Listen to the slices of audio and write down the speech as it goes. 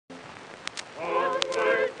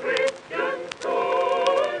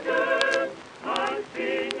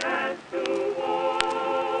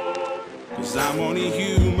I'm only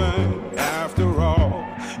human after all,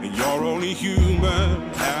 and you're only human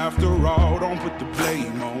after all. Don't put the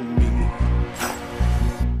blame on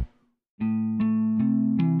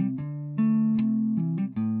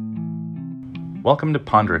me. Welcome to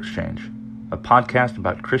Ponder Exchange, a podcast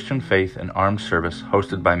about Christian faith and armed service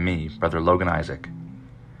hosted by me, Brother Logan Isaac.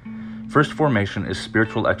 First Formation is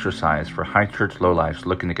spiritual exercise for high church lowlifes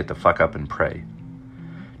looking to get the fuck up and pray.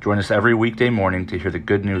 Join us every weekday morning to hear the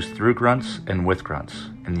good news through grunts and with grunts,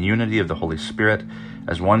 in the unity of the Holy Spirit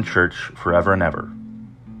as one church forever and ever.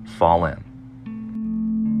 Fall in.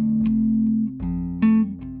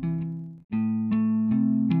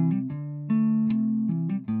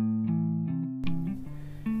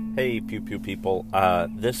 Hey, Pew Pew people.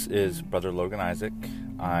 This is Brother Logan Isaac.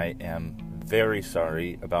 I am very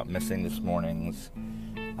sorry about missing this morning's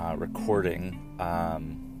recording.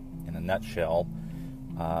 In a nutshell,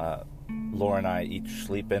 Laura and I each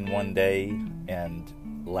sleep in one day, and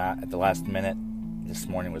at the last minute, this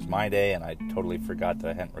morning was my day, and I totally forgot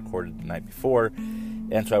that I hadn't recorded the night before,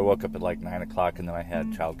 and so I woke up at like 9 o'clock, and then I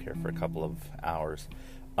had childcare for a couple of hours.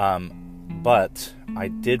 But I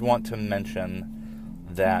did want to mention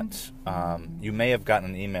that you may have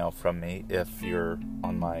gotten an email from me, if you're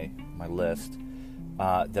on my list,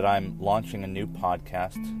 that I'm launching a new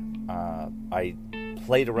podcast. I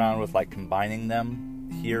played around with combining them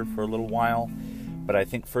here for a little while, but I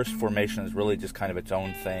think First Formation is really just kind of its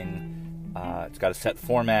own thing. It's got a set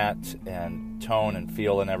format and tone and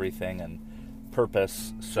feel and everything and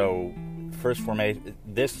purpose. So First Formation,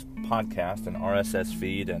 this podcast and RSS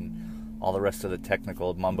feed and all the rest of the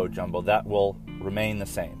technical mumbo jumbo, that will remain the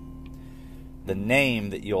same. The name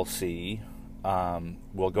that you'll see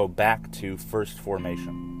will go back to First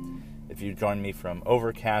Formation. If you joined me from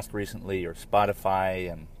Overcast recently or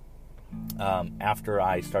Spotify, and after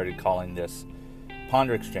I started calling this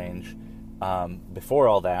Ponder Exchange, before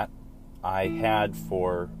all that,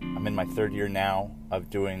 I'm in my third year now of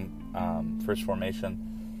doing First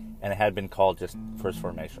Formation, and it had been called just First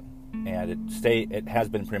Formation. And it has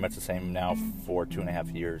been pretty much the same now for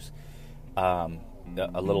 2.5 years. A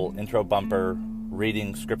little intro bumper,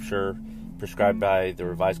 reading scripture prescribed by the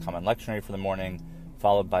Revised Common Lectionary for the morning,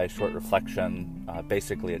 followed by a short reflection,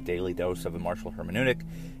 basically a daily dose of a martial hermeneutic,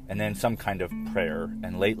 and then some kind of prayer.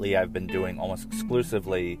 And lately I've been doing almost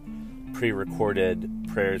exclusively pre-recorded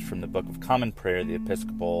prayers from the Book of Common Prayer, the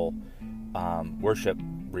Episcopal worship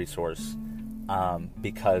resource,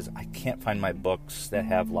 because I can't find my books that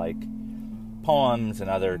have poems and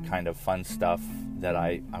other kind of fun stuff that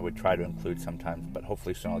I would try to include sometimes, but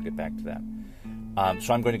hopefully soon I'll get back to that.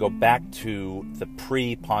 So I'm going to go back to the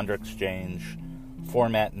pre-Ponder Exchange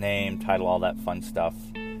format, name, title, all that fun stuff.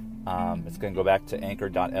 It's going to go back to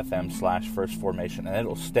anchor.fm/firstformation, and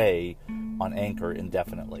it'll stay on Anchor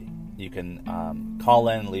indefinitely. You can call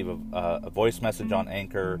in, leave a voice message on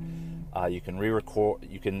Anchor. You can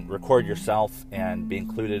record yourself and be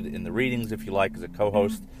included in the readings if you like as a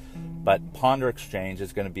co-host. But Ponder Exchange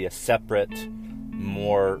is going to be a separate,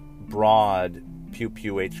 more broad Pew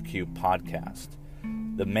Pew HQ podcast.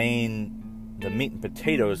 The meat and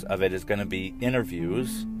potatoes of it is going to be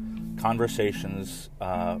interviews, conversations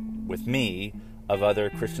with me of other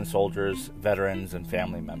Christian soldiers, veterans, and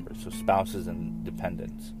family members, so spouses and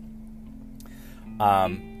dependents.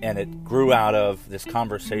 And it grew out of this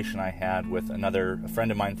conversation I had with a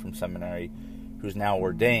friend of mine from seminary who's now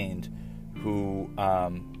ordained, who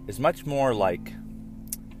is much more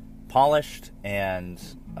polished and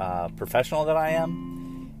professional than I am.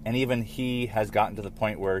 And even he has gotten to the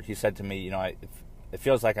point where he said to me, it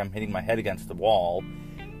feels like I'm hitting my head against the wall.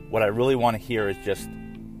 What I really want to hear is just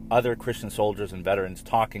other Christian soldiers and veterans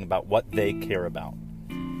talking about what they care about.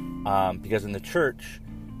 Because in the church,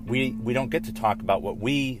 we don't get to talk about what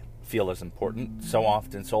we feel is important. So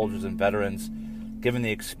often soldiers and veterans, given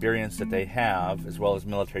the experience that they have, as well as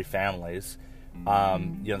military families,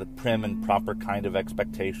 the prim and proper kind of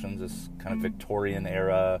expectations, this kind of Victorian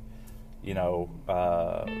era,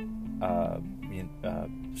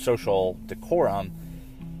 social decorum,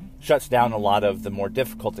 shuts down a lot of the more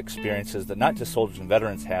difficult experiences that not just soldiers and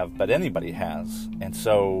veterans have, but anybody has. And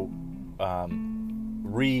so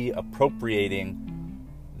reappropriating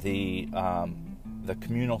the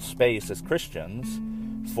communal space as Christians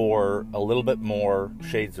for a little bit more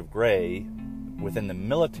shades of gray within the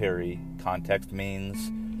military context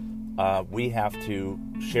means we have to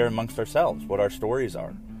share amongst ourselves what our stories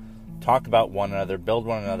are, talk about one another, build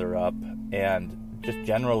one another up, and just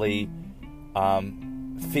generally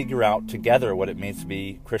figure out together what it means to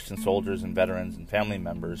be Christian soldiers and veterans and family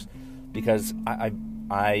members, because I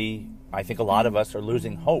think a lot of us are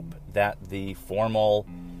losing hope that the formal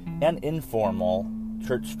and informal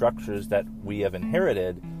church structures that we have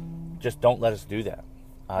inherited just don't let us do that.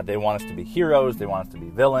 They want us to be heroes, they want us to be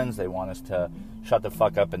villains, they want us to shut the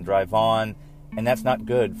fuck up and drive on, and that's not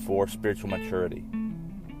good for spiritual maturity.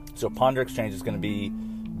 So Ponder Exchange is going to be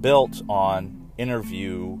built on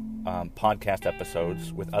interview podcast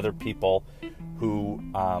episodes with other people who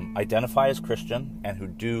identify as Christian and who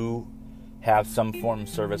do have some form of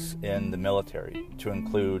service in the military, to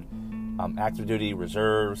include active duty,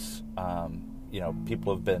 reserves,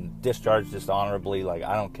 people have been discharged dishonorably. Like,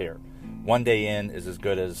 I don't care. One day in is as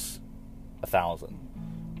good as 1,000.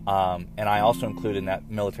 And I also include in that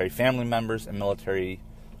military family members and military,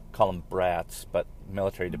 call them brats, but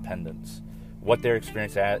military dependents, what their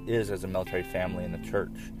experience is as a military family in the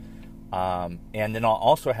church. And then I'll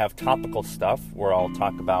also have topical stuff where I'll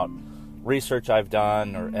talk about research I've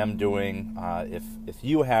done or am doing. If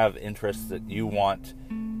you have interests that you want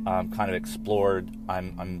kind of explored,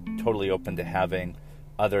 I'm totally open to having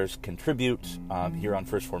others contribute here on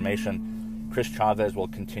First Formation. Chris Chavez will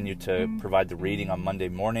continue to provide the reading on Monday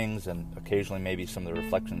mornings and occasionally maybe some of the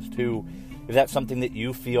reflections too. If that's something that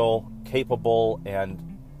you feel capable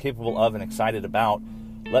of and excited about,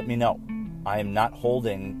 let me know. I am not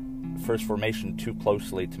holding First Formation too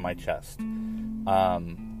closely to my chest.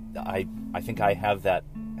 I think I have that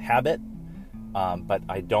habit, but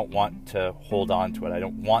I don't want to hold on to it. I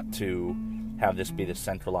don't want to have this be the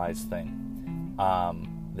centralized thing.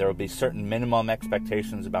 There will be certain minimum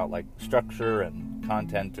expectations about like structure and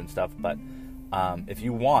content and stuff, but if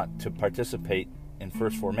you want to participate in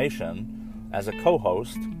First Formation as a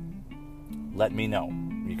co-host, let me know.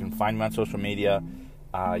 You can find me on social media.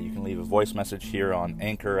 You can leave a voice message here on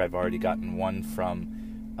Anchor. I've already gotten one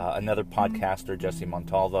from another podcaster, Jesse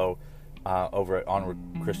Montalvo, over at Onward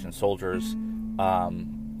Christian Soldiers.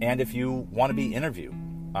 And if you want to be interviewed,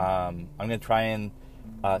 I'm going to try and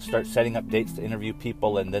start setting up dates to interview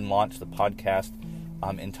people and then launch the podcast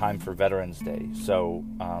in time for Veterans Day. So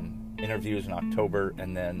interviews in October,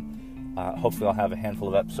 and then hopefully I'll have a handful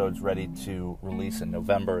of episodes ready to release in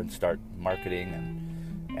November and start marketing and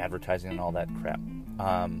advertising and all that crap.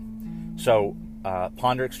 So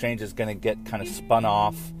Ponder Exchange is going to get kind of spun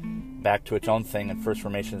off back to its own thing, and First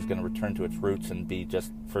Formation is going to return to its roots and be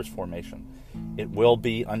just First Formation. It will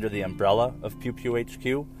be under the umbrella of Pew Pew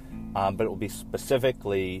HQ, but it will be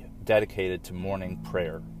specifically dedicated to morning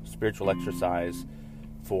prayer, spiritual exercise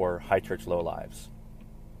for high church low lives.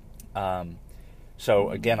 So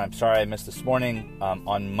again, I'm sorry I missed this morning.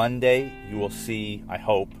 On Monday, you will see, I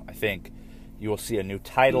think, you will see a new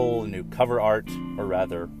title, a new cover art, or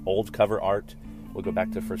rather, old cover art. We'll go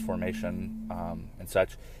back to First Formation and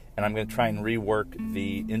such. And I'm going to try and rework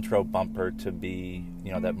the intro bumper to be,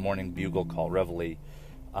 that morning bugle call, Reveille,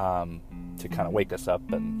 to kind of wake us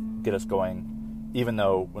up and get us going. Even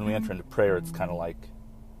though when we enter into prayer, it's kind of like,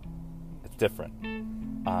 it's different.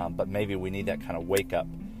 But maybe we need that kind of wake up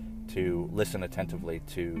to listen attentively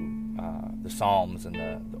to the Psalms and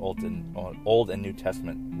the Old and New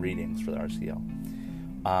Testament readings for the RCL.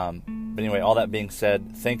 But anyway, all that being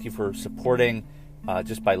said, thank you for supporting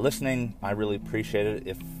just by listening. I really appreciate it.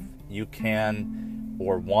 If you can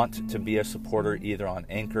or want to be a supporter either on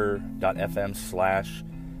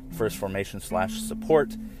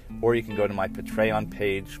anchor.fm/firstformation/support, or you can go to my Patreon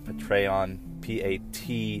page, Patreon,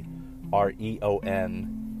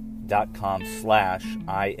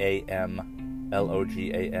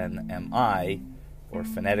 patreon.com/IAMLOGANMI, or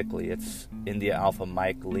phonetically it's India Alpha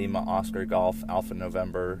Mike Lima Oscar Golf Alpha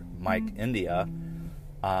November Mike India.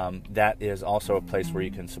 That is also a place where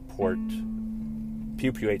you can support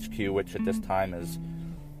Pew Pew HQ, which at this time is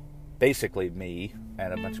basically me,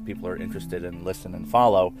 and a bunch of people are interested in listen and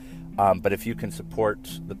follow. But if you can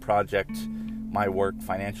support the project, my work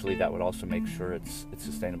financially, that would also make sure it's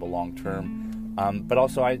sustainable long term. But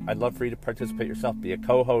also, I'd love for you to participate yourself, be a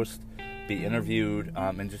co-host, be interviewed,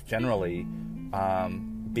 and just generally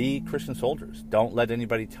be Christian soldiers. Don't let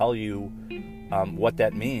anybody tell you what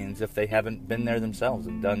that means if they haven't been there themselves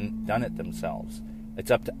and done it themselves. It's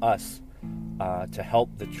up to us to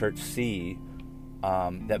help the church see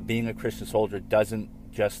that being a Christian soldier doesn't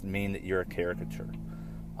just mean that you're a caricature.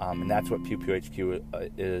 And that's what Pew Pew HQ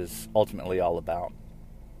is ultimately all about.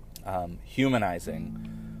 Humanizing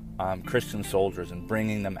Christian soldiers and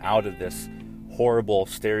bringing them out of this horrible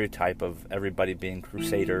stereotype of everybody being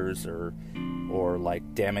crusaders or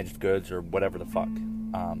like damaged goods or whatever the fuck.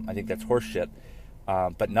 I think that's horseshit.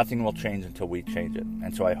 But nothing will change until we change it.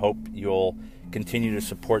 And so I hope you'll continue to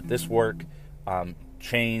support this work,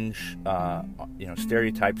 change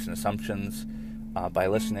stereotypes and assumptions by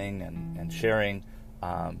listening and sharing.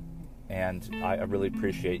 And I really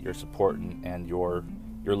appreciate your support and your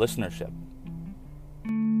your listenership.